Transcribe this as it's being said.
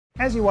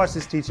As you watch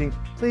this teaching,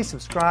 please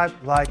subscribe,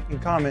 like,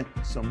 and comment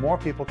so more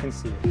people can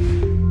see it.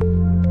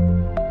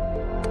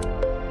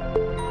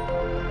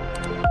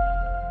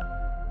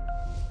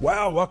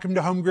 Wow, welcome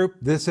to Home Group.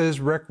 This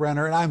is Rick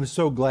Renner, and I'm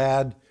so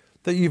glad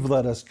that you've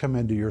let us come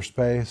into your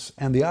space.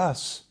 And the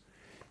us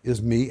is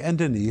me and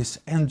Denise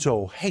and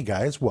Joel. Hey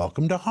guys,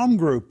 welcome to Home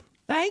Group.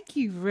 Thank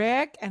you,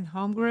 Rick and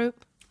Home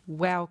Group.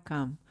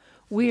 Welcome.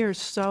 We are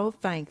so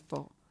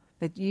thankful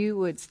that you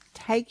would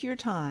take your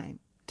time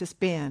to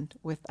spend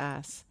with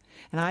us.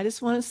 And I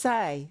just want to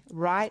say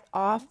right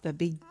off the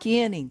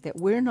beginning that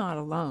we're not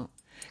alone,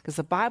 because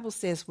the Bible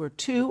says where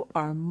two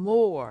or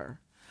more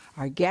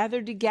are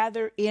gathered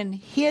together in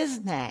His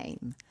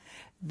name,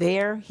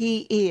 there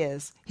He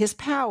is, His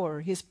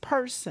power, His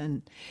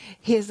person,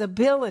 His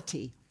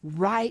ability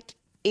right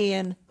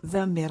in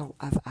the middle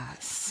of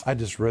us. I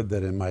just read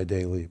that in my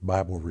daily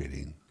Bible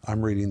reading.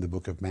 I'm reading the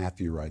book of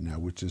Matthew right now,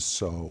 which is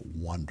so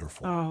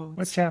wonderful. Oh,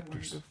 What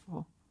chapters?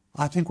 wonderful.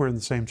 I think we're in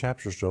the same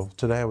chapters, Joel.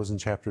 Today I was in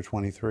chapter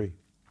 23.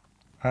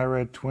 I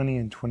read 20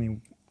 and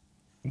 21.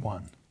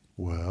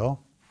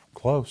 Well,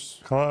 close.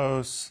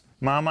 Close.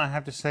 Mom, I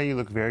have to say you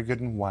look very good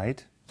in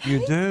white.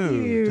 You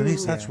do. you.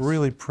 Denise, that's Yes.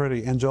 really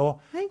pretty. And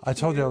Joel, Thank I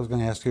told you I you. was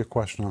going to ask you a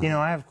question on You it. know,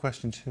 I have a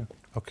question too.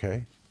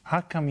 Okay. How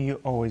come you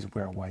always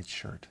wear a white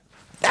shirt?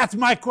 That's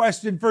my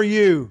question for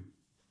you.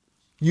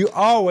 You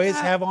always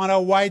have on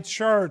a white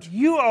shirt.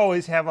 You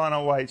always have on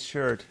a white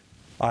shirt.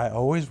 I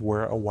always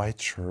wear a white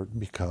shirt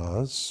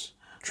because,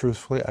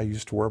 truthfully, I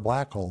used to wear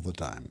black all the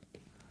time.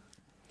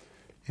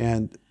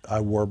 And I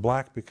wore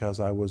black because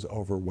I was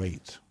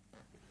overweight.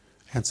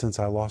 And since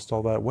I lost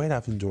all that weight,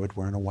 I've enjoyed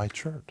wearing a white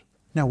shirt.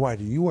 Now, why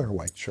do you wear a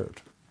white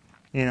shirt?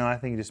 You know, I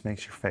think it just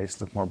makes your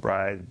face look more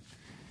bright,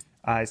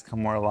 eyes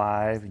come more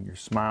alive, and your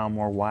smile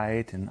more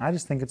white. And I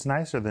just think it's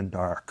nicer than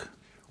dark.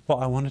 Well,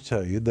 I want to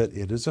tell you that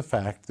it is a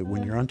fact that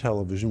when you're on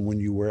television,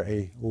 when you wear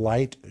a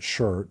light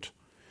shirt,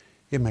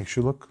 it makes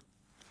you look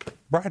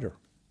brighter.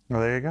 Well,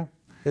 there you go.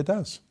 It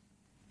does.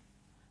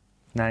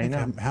 Now you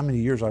Think know. how many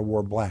years I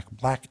wore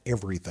black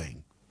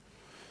everything.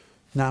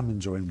 Now I'm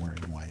enjoying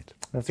wearing white.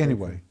 That's very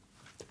Anyway,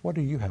 what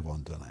do you have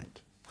on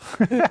tonight?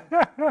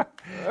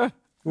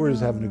 We're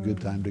just having a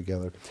good time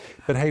together.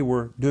 But hey,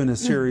 we're doing a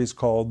series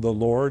called The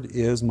Lord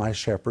is My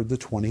Shepherd, the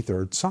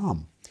 23rd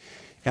Psalm.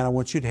 And I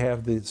want you to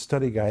have the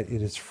study guide.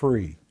 It is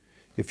free.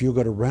 If you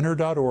go to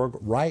Renner.org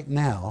right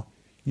now,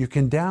 you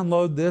can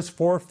download this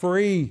for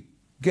free.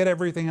 Get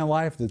everything in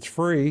life that's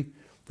free.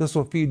 This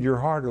will feed your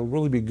heart. It'll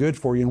really be good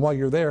for you. And while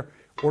you're there,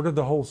 order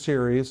the whole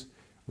series.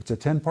 It's a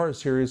 10-part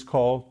series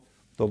called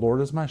The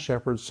Lord is My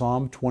Shepherd,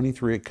 Psalm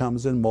 23. It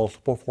comes in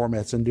multiple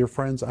formats. And dear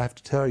friends, I have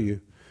to tell you,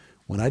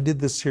 when I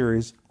did this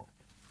series,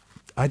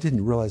 I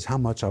didn't realize how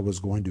much I was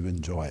going to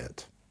enjoy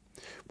it.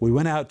 We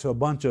went out to a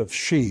bunch of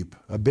sheep,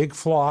 a big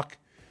flock.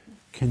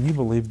 Can you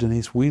believe,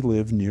 Denise, we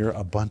live near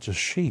a bunch of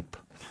sheep.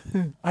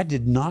 I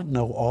did not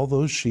know all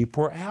those sheep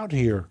were out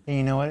here. And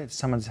you know what? It's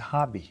someone's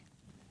hobby.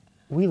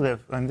 We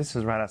live, and this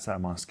is right outside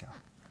of Moscow.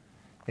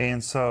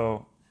 And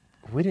so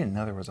we didn't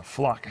know there was a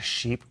flock of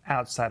sheep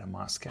outside of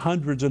Moscow.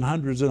 Hundreds and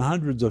hundreds and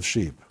hundreds of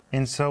sheep.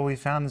 And so we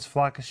found this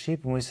flock of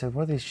sheep and we said,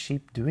 what are these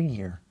sheep doing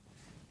here?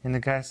 And the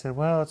guy said,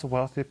 well, it's a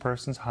wealthy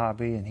person's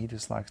hobby and he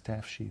just likes to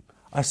have sheep.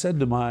 I said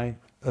to my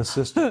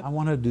assistant, I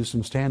want to do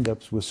some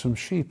stand-ups with some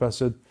sheep. I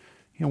said,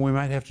 you know, we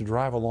might have to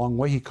drive a long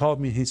way. He called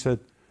me and he said,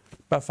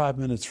 about 5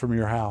 minutes from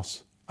your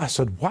house. I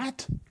said,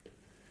 what?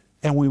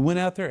 And we went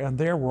out there and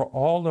there were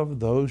all of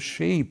those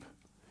sheep.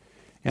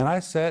 And I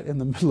sat in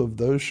the middle of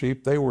those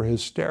sheep. They were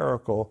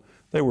hysterical.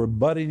 They were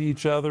butting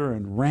each other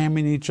and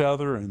ramming each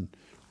other and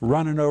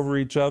running over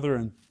each other.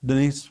 And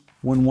Denise,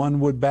 when one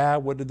would baa,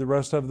 what did the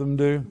rest of them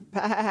do?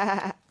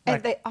 And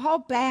they all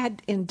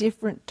bad in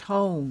different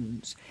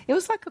tones. It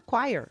was like a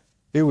choir.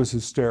 It was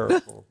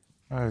hysterical.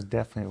 Oh, it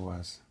definitely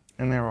was.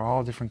 And they were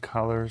all different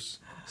colors.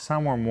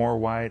 Some were more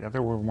white,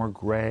 others were more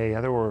gray,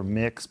 others were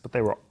mixed, but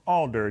they were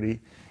all dirty.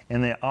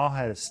 And they all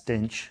had a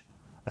stench,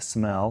 a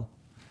smell.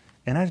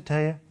 And I have to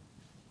tell you,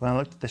 when I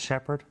looked at the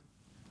shepherd,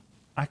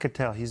 I could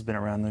tell he's been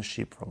around those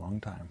sheep for a long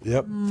time.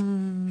 Yep.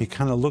 He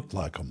kind of looked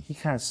like them. He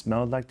kind of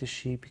smelled like the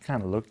sheep. He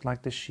kind of looked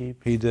like the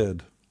sheep. He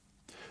did.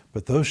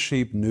 But those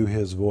sheep knew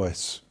his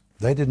voice.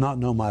 They did not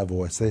know my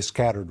voice. They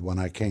scattered when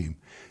I came.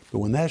 But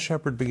when that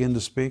shepherd began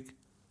to speak,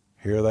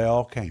 here they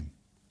all came.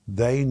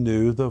 They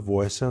knew the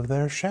voice of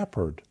their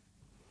shepherd.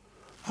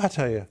 I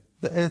tell you,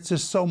 it's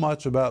just so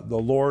much about the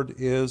Lord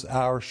is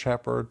our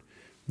shepherd.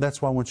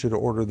 That's why I want you to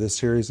order this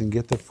series and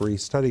get the free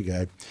study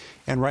guide.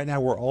 And right now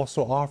we're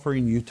also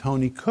offering you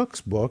Tony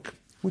Cook's book,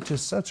 which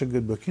is such a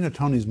good book. You know,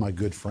 Tony's my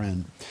good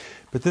friend.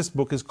 But this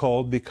book is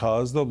called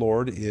Because the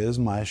Lord is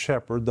My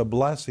Shepherd, The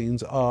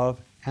Blessings of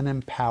an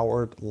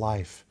Empowered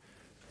Life.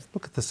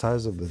 Look at the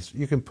size of this.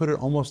 You can put it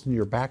almost in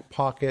your back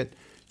pocket.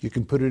 You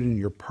can put it in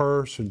your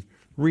purse and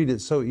read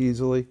it so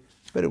easily.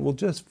 But it will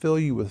just fill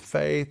you with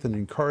faith and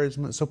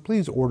encouragement. So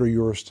please order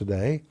yours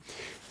today.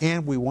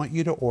 And we want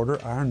you to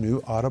order our new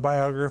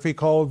autobiography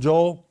called,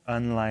 Joel?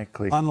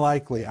 Unlikely.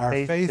 Unlikely. Our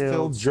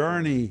faith-filled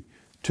journey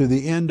to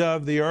the end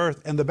of the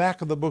earth. And the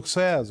back of the book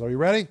says, are you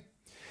ready?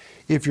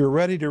 If you're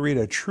ready to read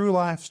a true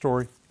life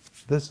story,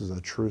 this is a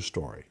true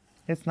story.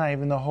 It's not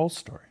even the whole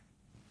story.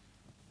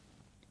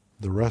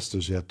 The rest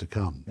is yet to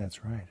come.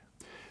 That's right.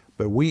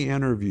 But we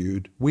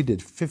did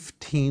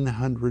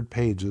 1,500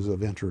 pages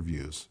of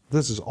interviews.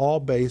 This is all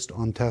based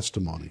on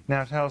testimony.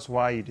 Now tell us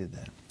why you did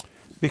that.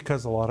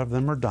 Because a lot of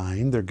them are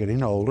dying. They're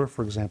getting older.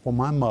 For example,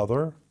 my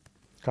mother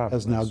God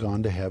has bless. now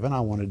gone to heaven. I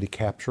wanted to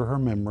capture her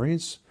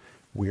memories.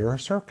 We are a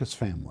circus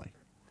family.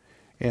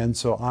 And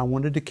so I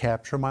wanted to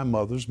capture my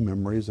mother's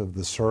memories of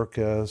the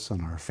circus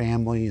and our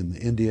family in the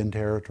Indian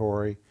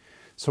Territory.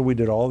 So we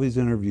did all these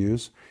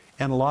interviews.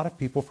 And a lot of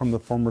people from the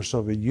former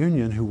Soviet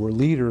Union who were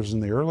leaders in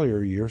the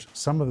earlier years,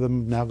 some of them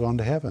have now gone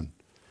to heaven.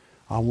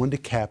 I wanted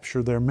to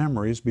capture their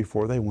memories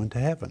before they went to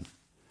heaven.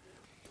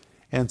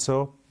 And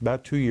so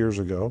about 2 years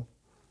ago,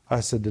 I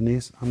said,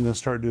 Denise, I'm going to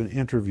start doing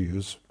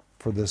interviews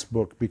for this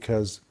book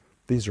because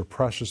these are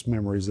precious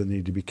memories that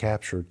need to be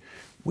captured.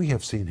 We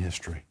have seen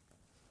history.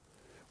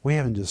 We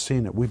haven't just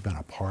seen it, we've been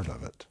a part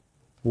of it.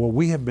 What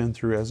we have been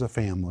through as a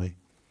family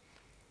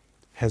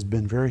has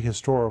been very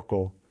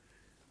historical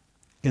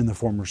in the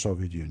former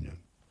Soviet Union.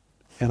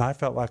 And I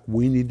felt like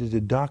we needed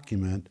to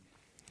document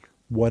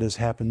what has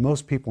happened.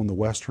 Most people in the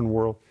Western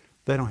world,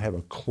 they don't have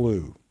a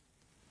clue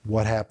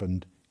what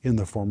happened in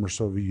the former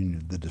Soviet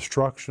Union. The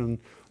destruction,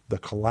 the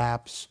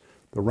collapse,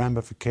 the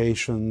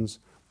ramifications,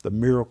 the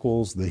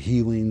miracles, the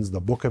healings,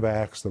 the Book of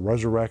Acts, the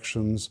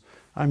resurrections.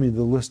 I mean,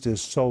 the list is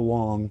so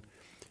long.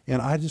 And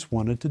I just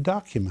wanted to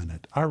document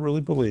it. I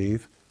really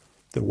believe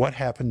that what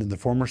happened in the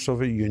former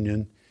Soviet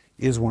Union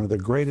is one of the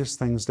greatest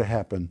things to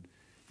happen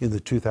in the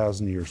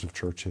 2,000 years of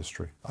church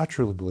history. I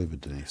truly believe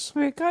it, Denise.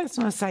 Rick, I just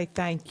want to say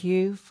thank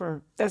you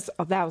for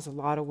that was a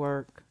lot of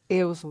work.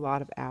 It was a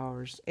lot of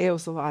hours. It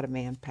was a lot of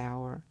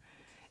manpower.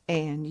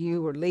 And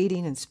you were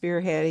leading and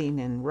spearheading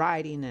and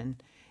writing.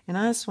 And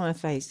I just want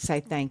to say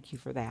thank you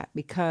for that,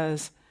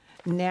 because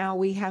now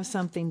we have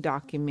something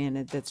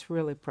documented that's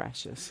really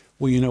precious.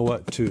 Well, you know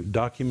what? To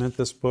document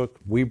this book,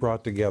 we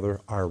brought together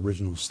our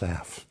original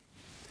staff.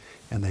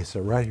 And they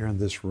sat right here in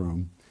this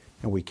room,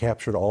 and we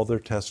captured all their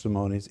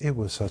testimonies. It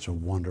was such a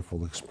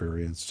wonderful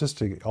experience just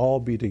to all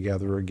be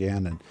together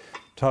again and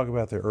talk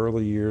about the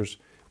early years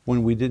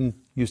when we didn't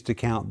used to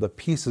count the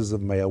pieces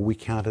of mail, we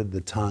counted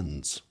the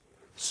tons.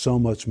 So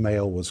much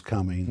mail was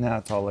coming. Now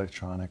it's all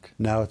electronic.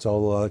 Now it's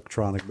all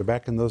electronic. But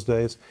back in those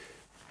days,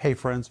 hey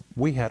friends,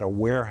 we had a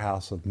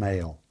warehouse of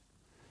mail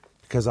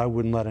because I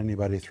wouldn't let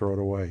anybody throw it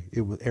away.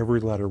 Every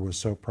letter was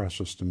so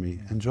precious to me.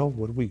 And Joel,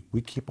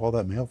 we keep all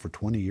that mail for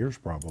 20 years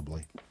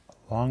probably.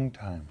 Long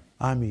time.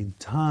 I mean,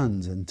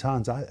 tons and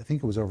tons. I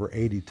think it was over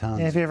 80 tons.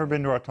 And if you've ever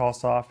been to our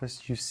Tulsa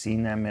office, you've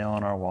seen that mail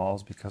on our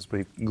walls because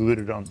we glued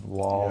it on the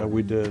wall. Yeah,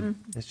 we did.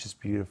 It's just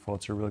beautiful.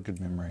 It's a really good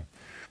memory.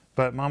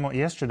 But Mama,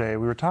 yesterday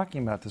we were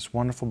talking about this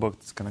wonderful book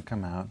that's going to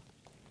come out.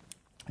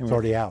 It's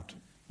already out.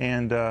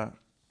 And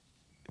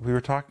we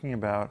were talking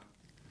about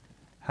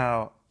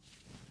how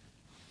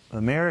the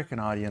American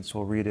audience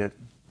will read it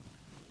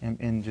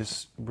and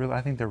just really,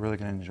 I think they're really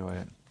going to enjoy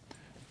it.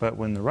 But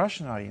when the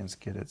Russian audience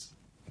gets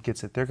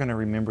it, they're going to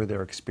remember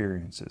their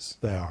experiences.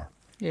 They are.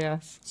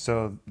 Yes.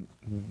 So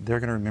they're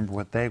going to remember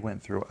what they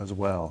went through as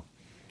well.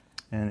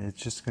 And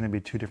it's just going to be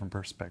two different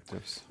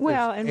perspectives.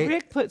 Well, and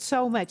Rick put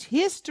so much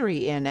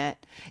history in it,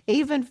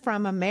 even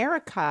from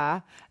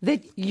America,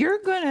 that you're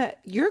gonna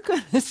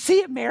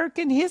see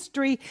American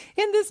history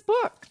in this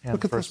book. Yeah,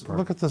 Look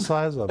at the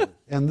size of it.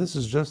 And this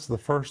is just the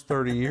first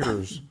 30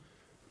 years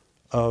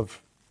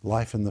of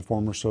life in the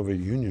former Soviet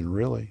Union,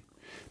 really.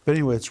 But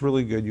anyway, it's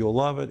really good. You'll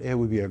love it. It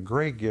would be a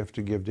great gift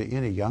to give to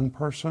any young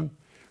person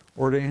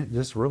or to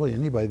just really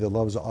anybody that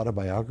loves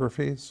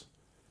autobiographies.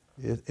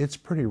 It's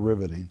pretty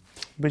riveting.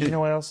 But you know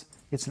what else?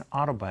 It's an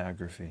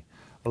autobiography.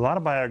 A lot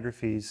of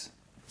biographies,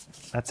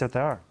 that's what they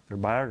are. They're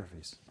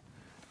biographies.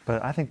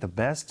 But I think the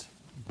best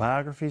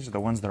biographies are the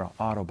ones that are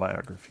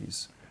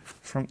autobiographies.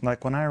 From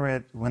like when I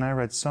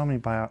read so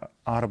many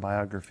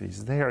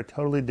autobiographies, they are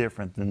totally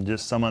different than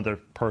just some other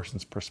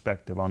person's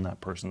perspective on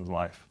that person's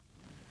life.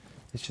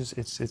 It's just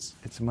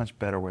it's a much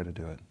better way to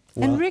do it.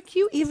 And Rick,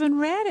 you even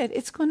read it.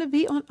 It's going to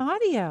be on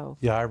audio.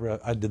 Yeah,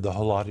 I did the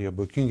whole audio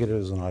book. You can get it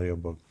as an audio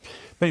book.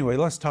 But anyway,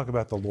 let's talk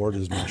about The Lord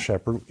is My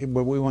Shepherd.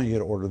 But we want you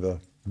to order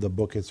the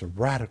book. It's a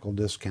radical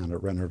discount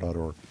at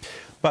Renner.org.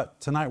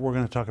 But tonight we're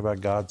going to talk about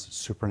God's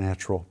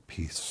supernatural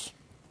peace.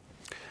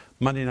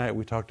 Monday night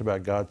we talked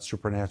about God's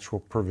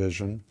supernatural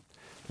provision.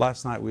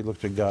 Last night we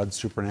looked at God's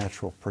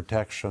supernatural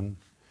protection.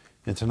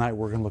 And tonight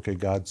we're going to look at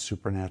God's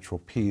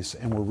supernatural peace.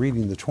 And we're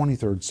reading the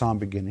 23rd Psalm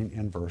beginning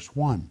in verse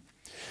 1.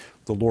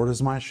 The Lord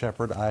is my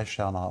shepherd, I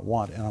shall not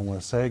want. And I want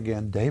to say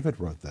again, David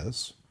wrote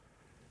this.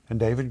 And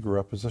David grew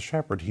up as a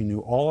shepherd. He knew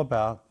all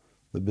about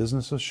the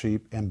business of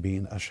sheep and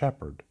being a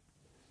shepherd.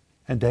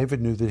 And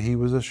David knew that he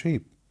was a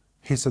sheep.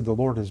 He said, the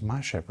Lord is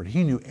my shepherd.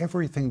 He knew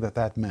everything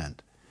that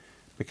meant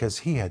because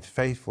he had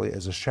faithfully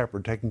as a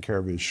shepherd taken care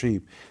of his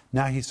sheep.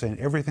 Now he's saying,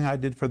 everything I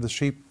did for the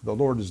sheep, the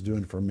Lord is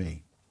doing for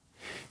me.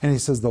 And he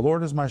says, the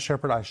Lord is my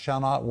shepherd, I shall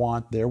not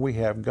want. There we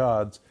have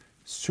God's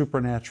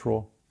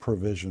supernatural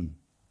provision.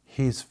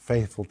 He's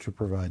faithful to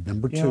provide.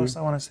 Number You know two, what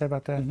I want to say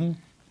about that?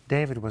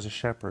 David was a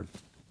shepherd.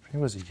 He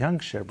was a young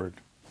shepherd.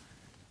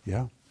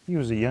 yeah, He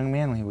was a young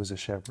man when he was a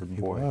shepherd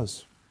he boy.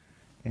 was.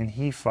 And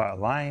he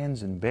fought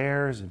lions and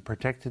bears and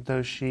protected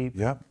those sheep.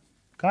 Yep,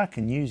 God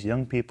can use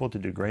young people to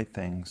do great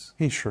things.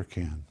 he sure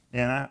can.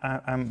 And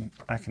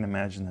I can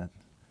imagine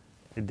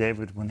that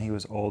David, when he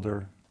was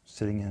older,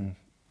 sitting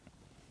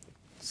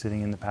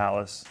in the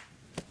palace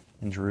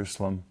in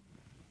Jerusalem,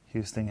 he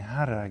was thinking,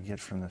 how did I get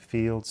from the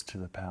fields to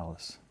the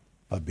palace?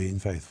 By being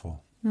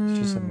faithful. It's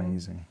just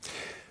amazing.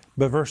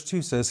 But verse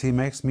 2 says, He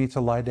makes me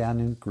to lie down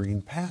in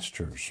green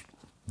pastures.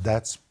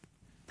 That's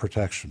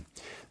protection.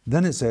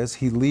 Then it says,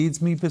 He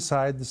leads me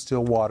beside the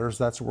still waters.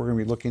 That's what we're going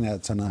to be looking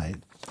at tonight.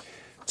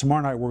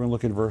 Tomorrow night, we're going to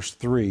look at verse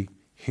 3.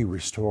 He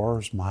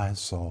restores my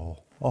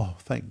soul. Oh,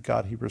 thank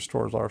God He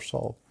restores our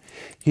soul.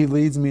 He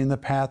leads me in the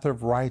path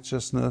of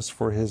righteousness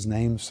for His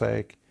name's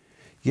sake.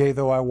 Yea,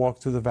 though I walk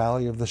through the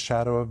valley of the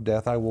shadow of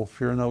death, I will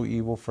fear no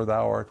evil, for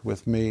Thou art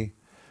with me.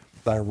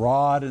 Thy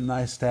rod and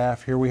Thy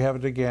staff, here we have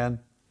it again.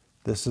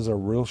 This is a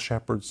real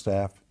shepherd's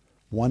staff.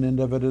 One end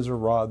of it is a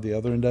rod, the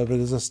other end of it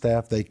is a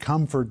staff. They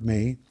comfort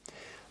me.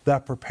 Thou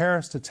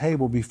preparest a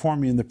table before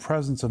me in the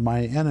presence of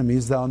my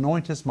enemies. Thou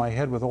anointest my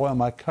head with oil,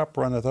 my cup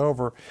runneth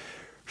over.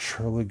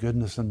 Surely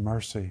goodness and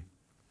mercy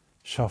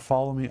shall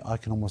follow me. I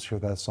can almost hear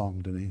that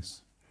song,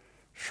 Denise.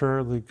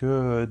 Surely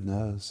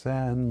goodness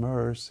and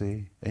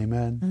mercy,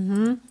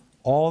 amen,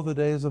 all the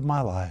days of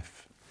my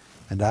life,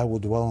 and I will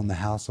dwell in the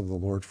house of the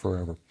Lord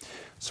forever.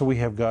 So we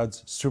have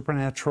God's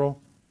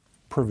supernatural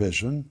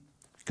provision,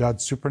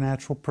 God's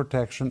supernatural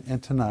protection,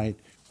 and tonight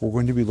we're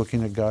going to be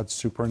looking at God's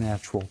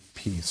supernatural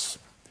peace.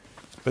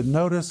 But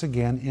notice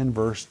again in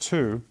verse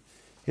 2,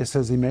 it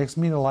says, He makes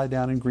me to lie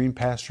down in green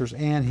pastures,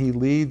 and He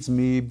leads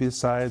me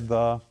beside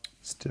the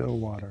Still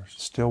waters.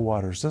 still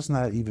waters. Doesn't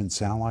that even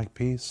sound like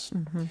peace?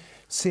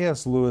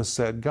 C.S. Lewis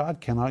said,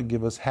 God cannot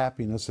give us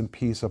happiness and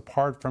peace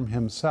apart from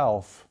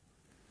Himself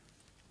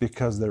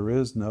because there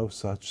is no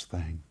such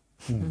thing.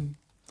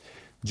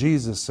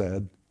 Jesus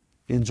said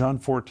in John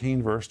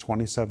 14, verse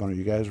 27, are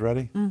you guys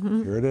ready?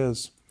 Here it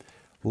is.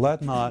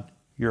 Let not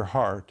your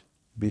heart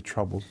be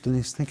troubled.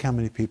 Denise, think how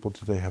many people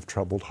today have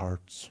troubled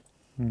hearts.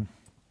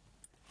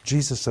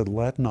 Jesus said,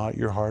 let not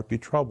your heart be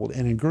troubled.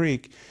 And in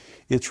Greek,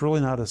 it's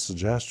really not a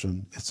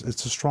suggestion.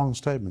 It's a strong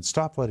statement.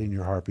 Stop letting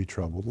your heart be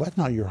troubled. Let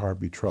not your heart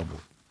be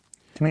troubled.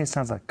 To me, it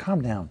sounds like,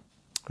 calm down.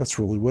 That's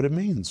really what it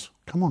means.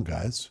 Come on,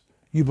 guys.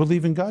 You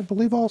believe in God,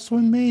 believe also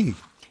in me.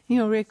 You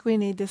know, Rick, we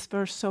need this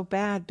verse so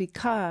bad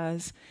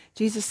because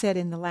Jesus said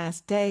in the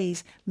last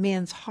days,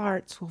 men's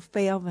hearts will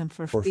fail them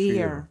for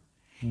fear.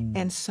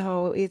 And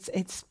so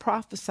it's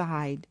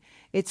prophesied.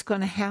 It's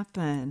going to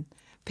happen.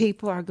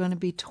 People are going to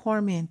be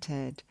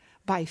tormented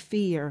by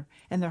fear,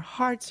 and their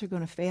hearts are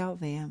going to fail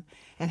them.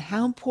 And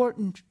how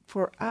important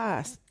for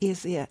us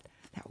is it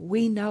that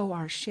we know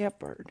our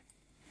shepherd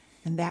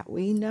and that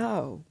we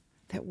know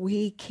that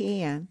we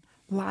can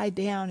lie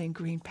down in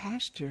green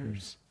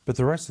pastures. But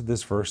the rest of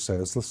this verse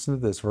says, listen to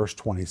this, verse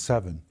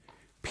 27.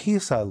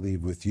 Peace I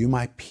leave with you,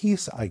 my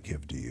peace I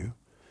give to you.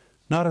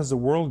 Not as the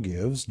world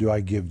gives, do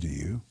I give to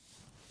you.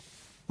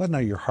 Let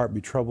not your heart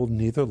be troubled,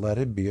 neither let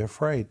it be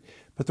afraid.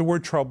 But the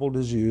word troubled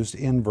is used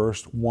in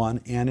verse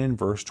 1 and in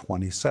verse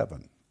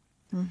 27.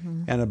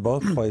 And in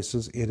both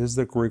places, it is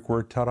the Greek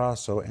word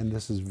tarasso, and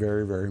this is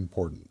very, very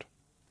important.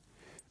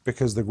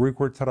 Because the Greek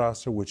word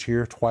tarasso, which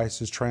here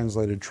twice is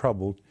translated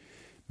troubled,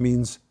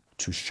 means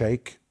to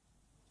shake.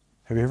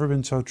 Have you ever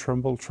been so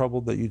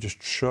troubled that you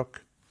just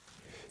shook?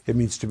 It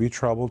means to be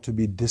troubled, to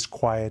be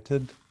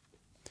disquieted,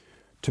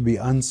 to be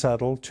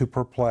unsettled, to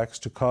perplex,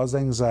 to cause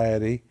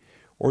anxiety,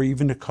 or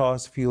even to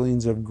cause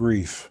feelings of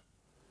grief.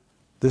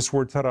 This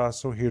word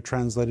tarasso, here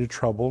translated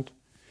troubled,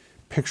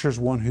 pictures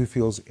one who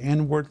feels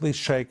inwardly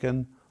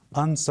shaken,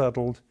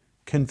 unsettled,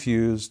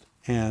 confused,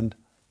 and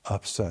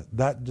upset.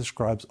 That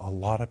describes a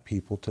lot of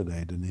people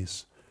today,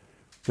 Denise.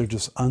 They're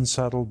just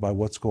unsettled by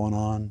what's going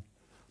on,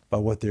 by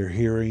what they're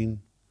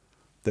hearing.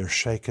 They're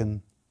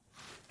shaken.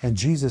 And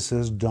Jesus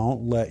says,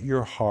 don't let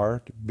your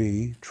heart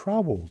be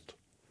troubled.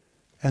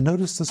 And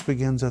notice this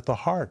begins at the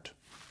heart.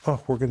 Oh,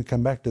 we're going to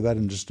come back to that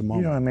in just a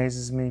moment. You know what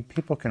amazes me?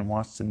 People can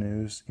watch the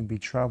news and be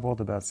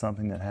troubled about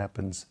something that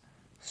happens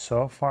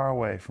so far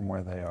away from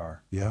where they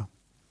are. Yeah.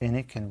 And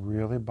it can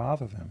really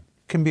bother them.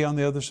 Can be on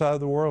the other side of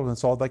the world, and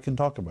it's all they can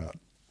talk about.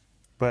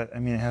 But, I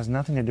mean, it has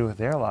nothing to do with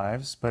their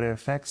lives, but it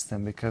affects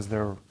them because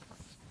they're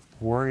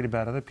worried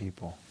about other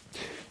people.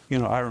 You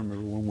know, I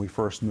remember when we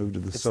first moved to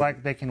the It's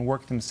like they can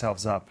work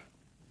themselves up.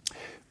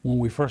 When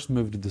we first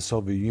moved to the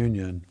Soviet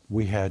Union,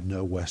 we had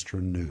no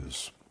Western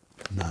news.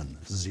 None.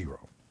 Zero.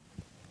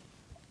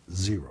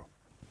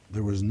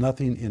 There was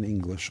nothing in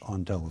English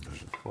on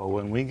television. Well,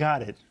 when we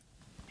got it,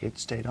 it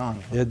stayed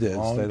on. It did,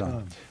 all stayed the on.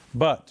 time.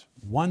 But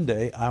one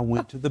day I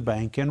went to the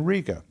bank in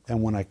Riga,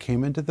 and when I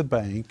came into the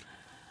bank,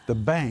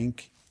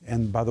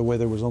 and by the way,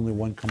 there was only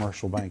one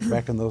commercial bank.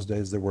 Back in those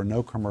days, there were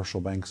no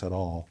commercial banks at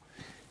all.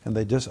 And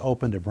they just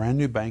opened a brand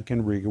new bank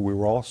in Riga. We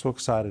were all so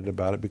excited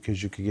about it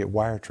because you could get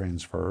wire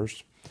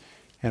transfers,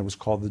 and it was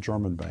called the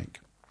German Bank.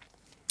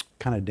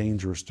 kind of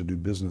dangerous to do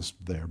business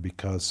there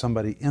because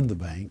somebody in the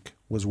bank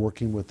was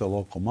working with the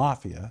local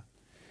mafia.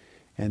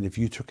 And if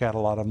you took out a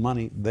lot of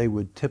money, they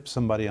would tip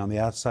somebody on the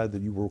outside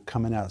that you were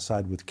coming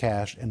outside with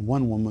cash, and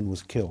one woman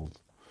was killed.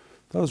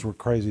 Those were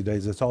crazy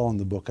days. It's all in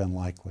the book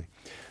Unlikely.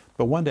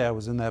 But one day I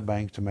was in that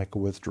bank to make a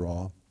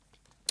withdrawal,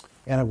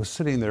 and I was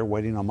sitting there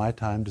waiting on my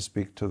time to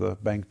speak to the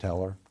bank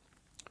teller,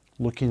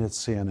 looking at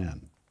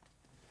CNN.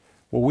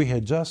 Well, we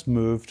had just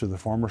moved to the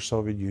former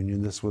Soviet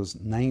Union. This was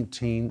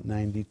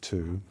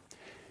 1992.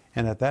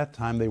 And at that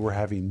time, they were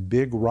having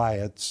big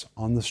riots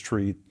on the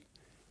street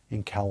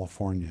in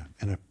California,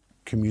 in a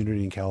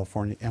community in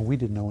California, and we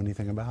didn't know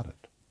anything about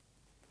it.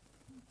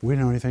 We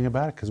didn't know anything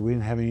about it because we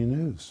didn't have any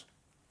news.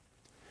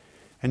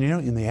 And you know,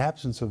 in the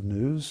absence of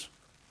news,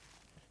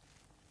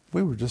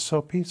 we were just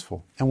so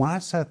peaceful. And when I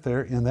sat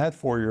there in that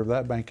foyer of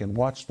that bank and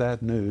watched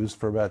that news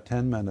for about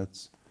 10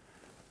 minutes,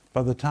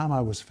 by the time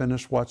I was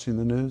finished watching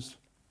the news,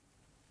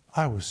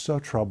 I was so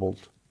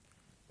troubled.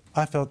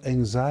 I felt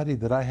anxiety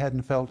that I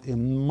hadn't felt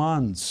in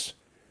months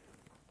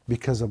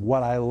because of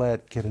what I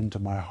let get into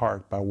my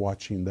heart by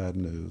watching that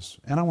news.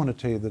 And I want to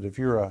tell you that if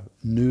you're a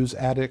news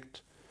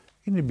addict,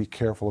 you need to be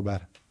careful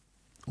about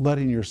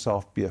letting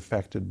yourself be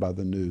affected by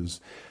the news.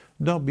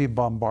 Don't be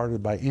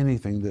bombarded by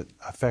anything that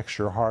affects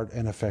your heart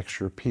and affects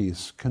your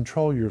peace.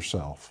 Control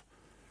yourself.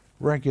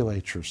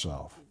 Regulate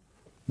yourself.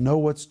 Know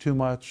what's too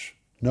much.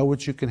 Know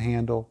what you can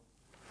handle.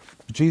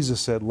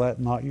 Jesus said, let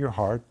not your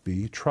heart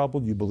be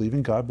troubled. You believe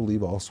in God,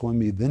 believe also in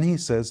me. Then he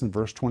says in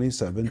verse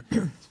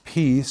 27,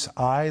 peace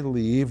I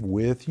leave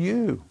with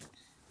you.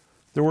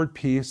 The word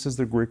peace is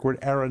the Greek word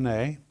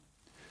eirene.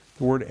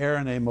 The word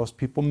eirene, most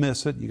people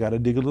miss it. You got to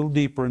dig a little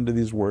deeper into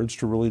these words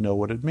to really know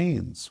what it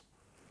means.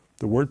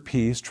 The word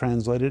peace,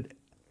 translated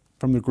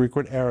from the Greek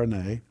word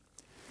eirene,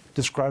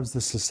 describes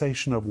the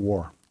cessation of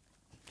war.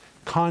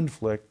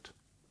 Conflict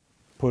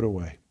put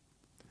away.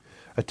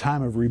 A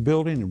time of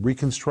rebuilding and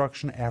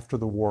reconstruction after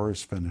the war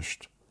is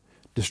finished.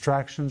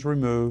 Distractions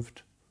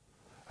removed.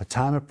 A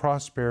time of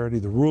prosperity,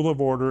 the rule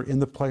of order in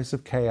the place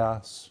of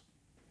chaos.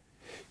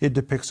 It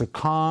depicts a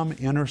calm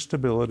inner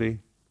stability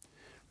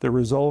that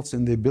results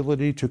in the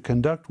ability to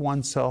conduct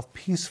oneself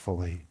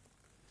peacefully,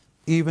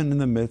 even in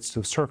the midst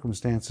of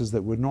circumstances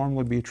that would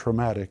normally be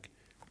traumatic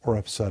or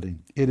upsetting.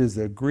 It is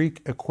the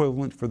Greek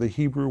equivalent for the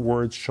Hebrew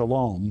word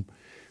shalom,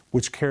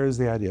 which carries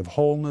the idea of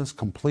wholeness,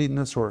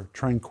 completeness, or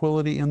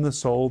tranquility in the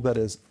soul that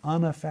is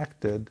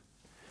unaffected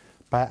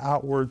by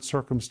outward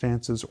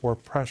circumstances or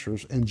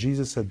pressures. And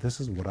Jesus said, this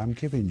is what I'm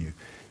giving you.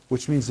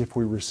 Which means if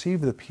we receive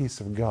the peace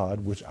of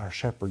God, which our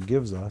shepherd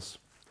gives us,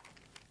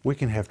 we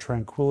can have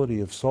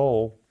tranquility of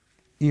soul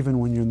even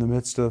when you're in the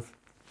midst of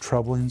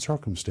troubling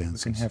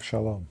circumstances. We can have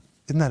shalom.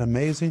 Isn't that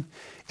amazing?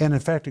 And in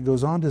fact, it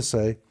goes on to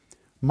say,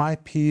 my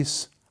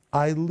peace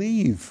I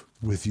leave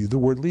with you. The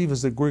word leave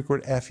is the Greek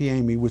word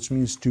aphiemi, which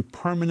means to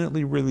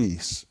permanently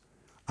release.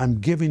 I'm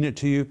giving it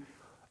to you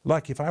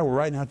like if I were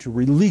right now to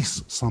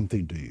release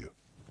something to you.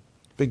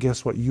 But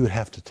guess what? You would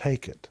have to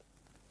take it.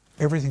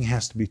 Everything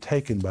has to be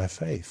taken by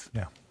faith.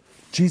 Yeah.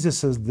 Jesus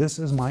says, this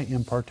is my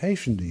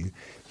impartation to you.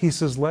 He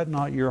says, let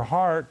not your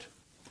heart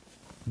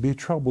be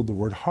troubled. The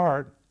word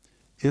heart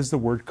is the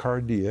word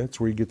cardia. It's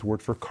where you get the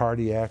word for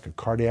cardiac, a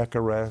cardiac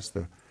arrest,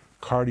 the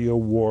cardio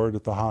ward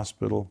at the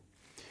hospital.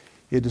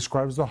 It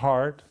describes the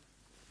heart.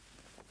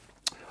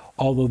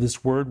 Although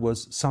this word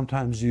was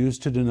sometimes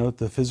used to denote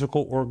the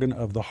physical organ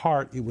of the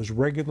heart, it was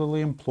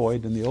regularly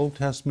employed in the Old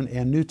Testament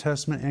and New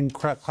Testament and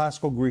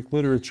classical Greek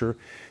literature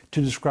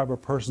to describe a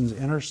person's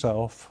inner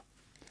self,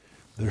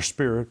 their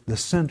spirit, the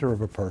center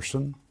of a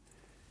person.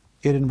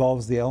 It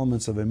involves the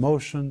elements of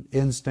emotion,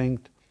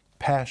 instinct,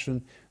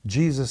 passion.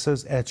 Jesus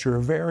says, at your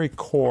very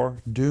core,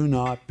 do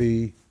not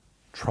be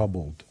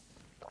troubled.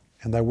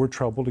 And that word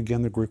troubled,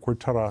 again, the Greek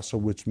word tarasso,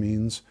 which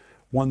means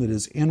one that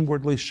is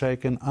inwardly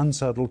shaken,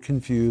 unsettled,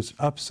 confused,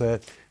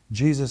 upset.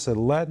 Jesus said,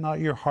 let not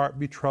your heart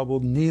be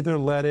troubled, neither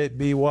let it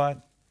be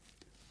what?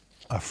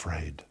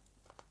 Afraid.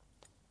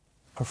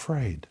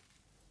 Afraid.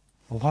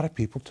 A lot of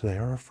people today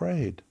are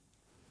afraid.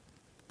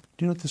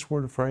 Do you know what this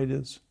word afraid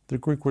is? The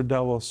Greek word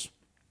delos.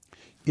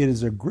 It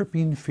is a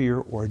gripping fear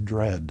or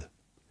dread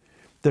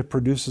that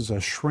produces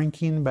a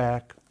shrinking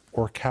back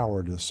or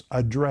cowardice,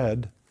 a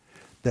dread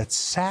that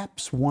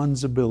saps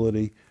one's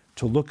ability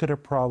to look at a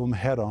problem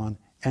head on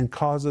and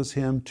causes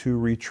him to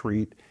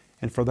retreat.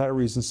 And for that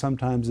reason,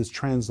 sometimes it's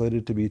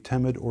translated to be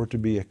timid or to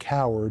be a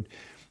coward,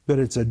 but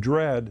it's a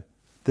dread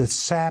that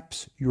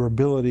saps your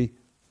ability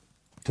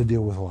to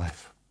deal with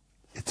life.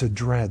 It's a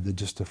dread that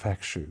just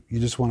affects you. You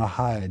just want to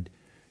hide.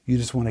 You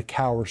just want to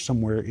cower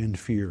somewhere in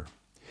fear.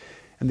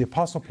 And the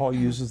Apostle Paul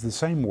uses the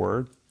same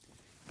word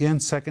in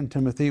 2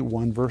 Timothy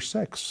 1 verse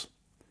 6,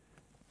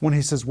 when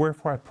he says,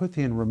 wherefore I put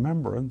thee in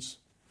remembrance,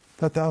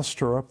 that thou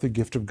stir up the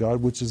gift of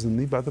God which is in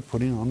thee by the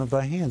putting on of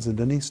thy hands. And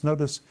Denise,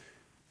 notice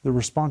the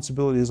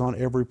responsibility is on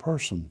every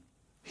person.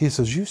 He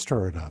says, you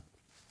stir it up.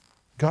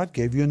 God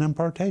gave you an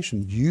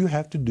impartation. You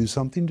have to do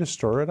something to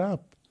stir it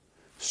up.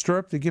 Stir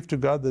up the gift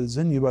of God that is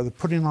in you by the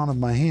putting on of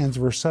my hands.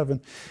 Verse 7,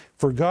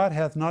 for God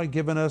hath not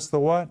given us the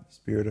what?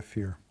 Spirit of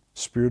fear.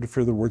 Spirit of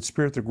fear, the word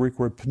spirit, the Greek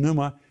word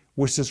pneuma,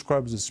 which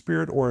describes a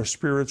spirit or a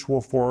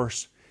spiritual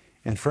force.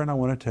 And friend, I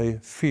want to tell you,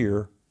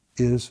 fear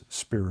is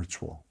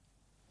spiritual.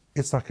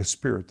 It's like a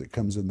spirit that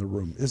comes in the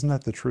room. Isn't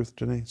that the truth,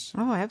 Denise?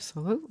 Oh,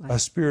 absolutely. A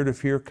spirit of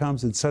fear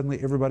comes and suddenly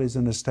everybody's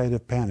in a state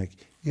of panic.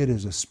 It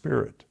is a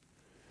spirit.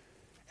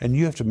 And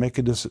you have to make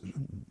a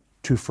decision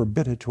to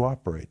forbid it to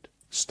operate.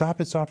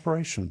 Stop its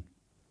operation.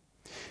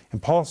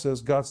 And Paul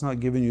says God's not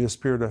giving you a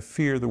spirit of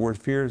fear. The word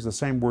fear is the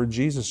same word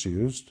Jesus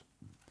used,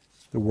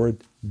 the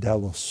word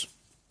delos.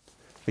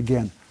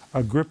 Again,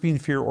 a gripping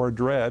fear or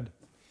dread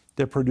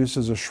that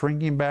produces a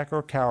shrinking back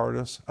or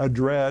cowardice, a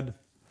dread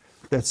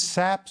that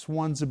saps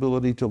one's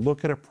ability to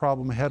look at a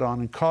problem head on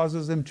and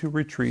causes them to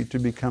retreat, to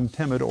become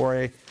timid or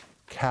a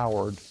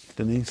coward.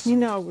 Denise? You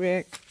know,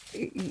 Rick,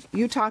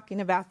 you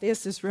talking about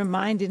this is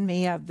reminding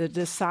me of the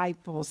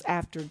disciples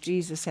after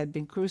Jesus had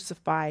been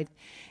crucified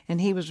and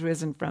he was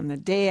risen from the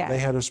dead. They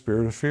had a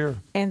spirit of fear.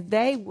 And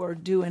they were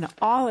doing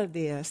all of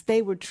this.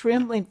 They were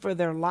trembling for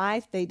their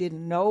life. They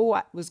didn't know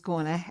what was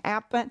going to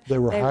happen. They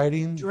were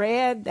hiding.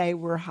 Dread. They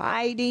were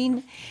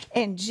hiding.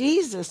 And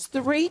Jesus,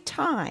 3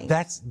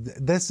 times.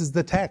 This is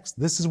the text.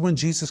 This is when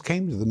Jesus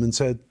came to them and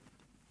said,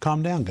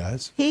 calm down,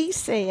 guys. He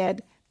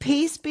said,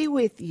 peace be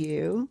with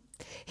you.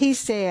 He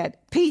said,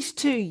 peace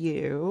to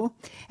you.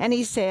 And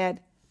he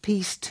said,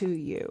 peace to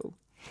you.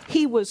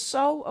 He was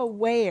so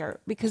aware,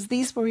 because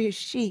these were his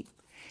sheep.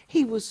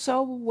 He was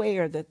so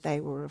aware that they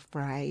were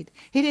afraid.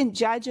 He didn't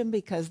judge them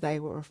because they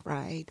were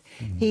afraid.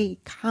 Mm-hmm. He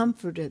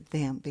comforted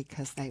them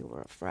because they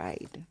were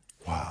afraid.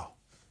 Wow.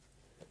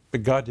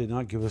 But God did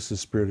not give us the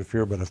spirit of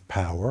fear, but of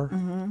power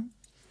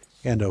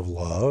and of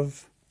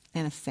love.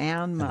 And a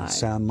sound mind. And a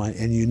sound mind.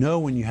 And you know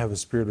when you have a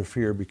spirit of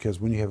fear,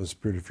 because when you have a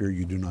spirit of fear,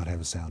 you do not have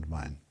a sound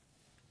mind.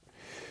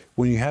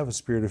 When you have a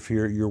spirit of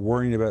fear, you're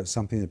worrying about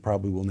something that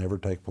probably will never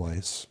take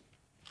place.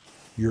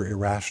 You're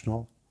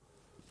irrational.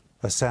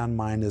 A sound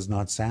mind is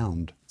not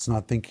sound. It's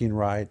not thinking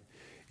right.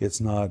 It's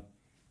not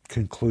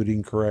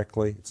concluding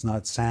correctly. It's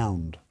not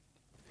sound.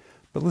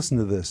 But listen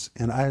to this.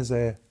 In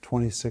Isaiah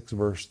 26,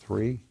 verse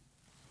 3,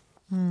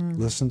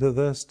 listen to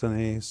this,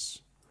 Denise.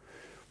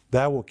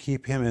 Thou wilt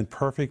keep him in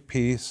perfect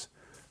peace,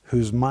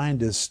 whose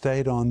mind is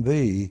stayed on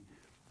thee,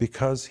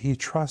 because he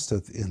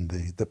trusteth in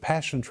thee. The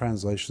Passion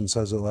Translation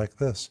says it like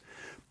this.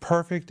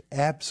 Perfect,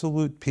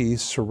 absolute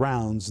peace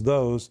surrounds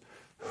those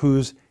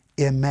whose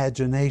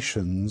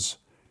imaginations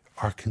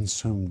are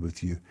consumed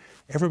with you.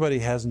 Everybody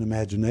has an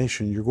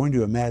imagination. You're going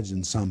to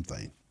imagine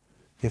something.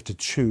 You have to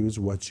choose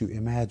what you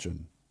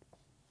imagine.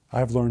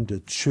 I've learned to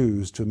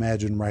choose to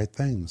imagine right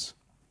things.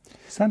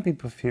 Some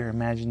people fear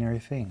imaginary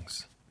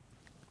things.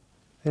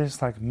 They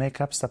just make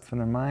up stuff in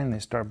their mind. They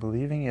start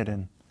believing it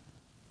and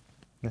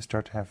they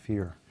start to have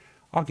fear.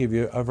 I'll give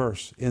you a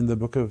verse. In the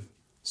book of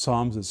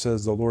Psalms, it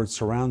says, the Lord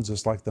surrounds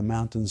us like the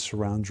mountains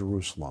surround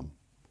Jerusalem.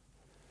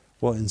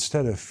 Well,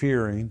 instead of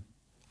fearing,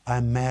 I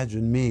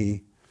imagine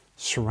me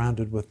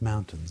surrounded with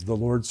mountains. The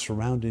Lord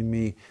surrounding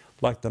me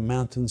like the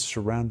mountains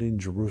surrounding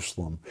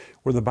Jerusalem.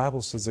 Where the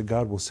Bible says that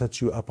God will set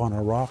you up on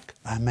a rock,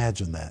 I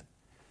imagine that.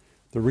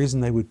 The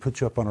reason they would put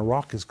you up on a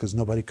rock is because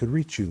nobody could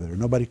reach you there.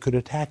 Nobody could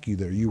attack you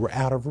there. You were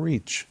out of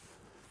reach.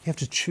 You have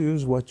to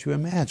choose what you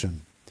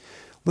imagine.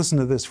 Listen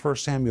to this, 1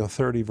 Samuel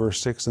 30, verse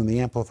 6 in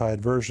the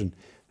Amplified Version.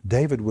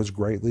 David was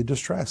greatly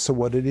distressed. So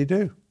what did he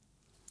do?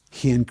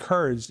 He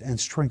encouraged and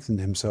strengthened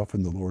himself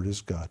in the Lord his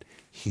God.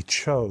 He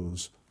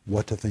chose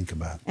what to think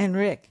about. And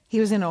Rick, he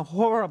was in a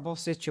horrible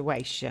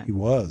situation. He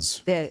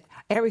was. That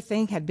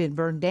everything had been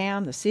burned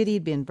down. The city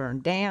had been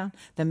burned down.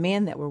 The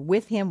men that were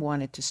with him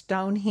wanted to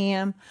stone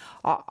him.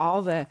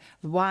 All the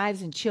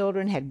wives and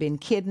children had been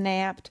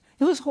kidnapped.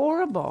 It was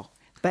horrible.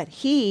 But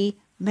he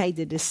made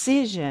the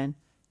decision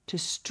to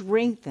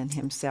strengthen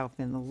himself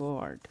in the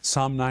Lord.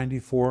 Psalm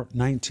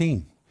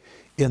 94:19.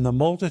 In the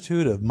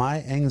multitude of my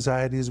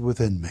anxieties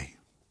within me,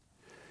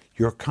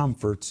 your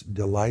comforts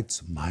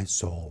delights my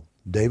soul.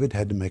 David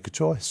had to make a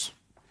choice.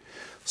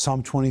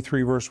 Psalm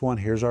 23, verse 1,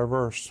 here's our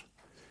verse.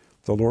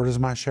 The Lord is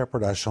my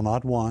shepherd, I shall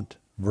not want.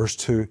 Verse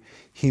 2,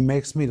 he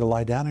makes me to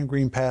lie down in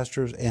green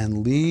pastures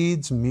and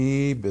leads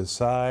me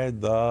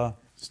beside the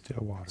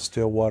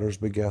still waters.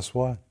 But guess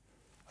what?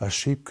 A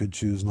sheep could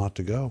choose not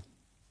to go.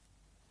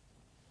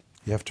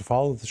 You have to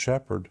follow the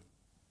shepherd.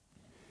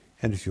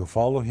 And if you'll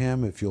follow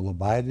him, if you'll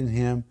abide in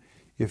him,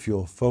 if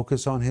you'll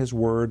focus on his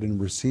word and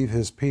receive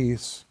his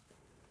peace,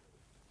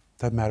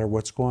 doesn't matter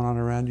what's going on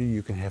around you,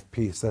 you can have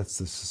peace. That's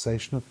the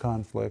cessation of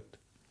conflict,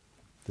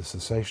 the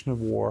cessation of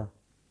war,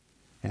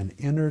 and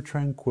inner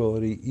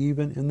tranquility,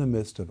 even in the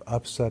midst of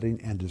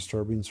upsetting and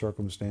disturbing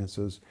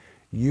circumstances.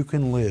 You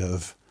can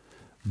live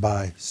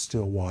by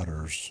still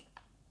waters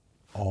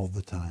all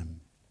the time.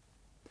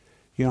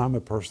 You know, I'm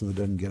a person that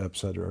doesn't get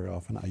upset very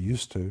often. I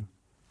used to,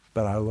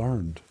 but I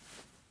learned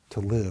to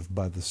live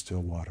by the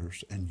still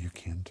waters, and you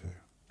can too.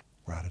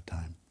 We're out of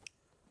time.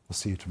 We'll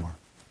see you tomorrow.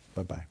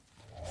 Bye-bye.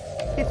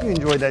 If you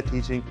enjoyed that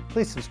teaching,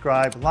 please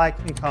subscribe, like,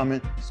 and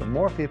comment so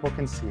more people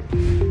can see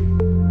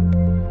it.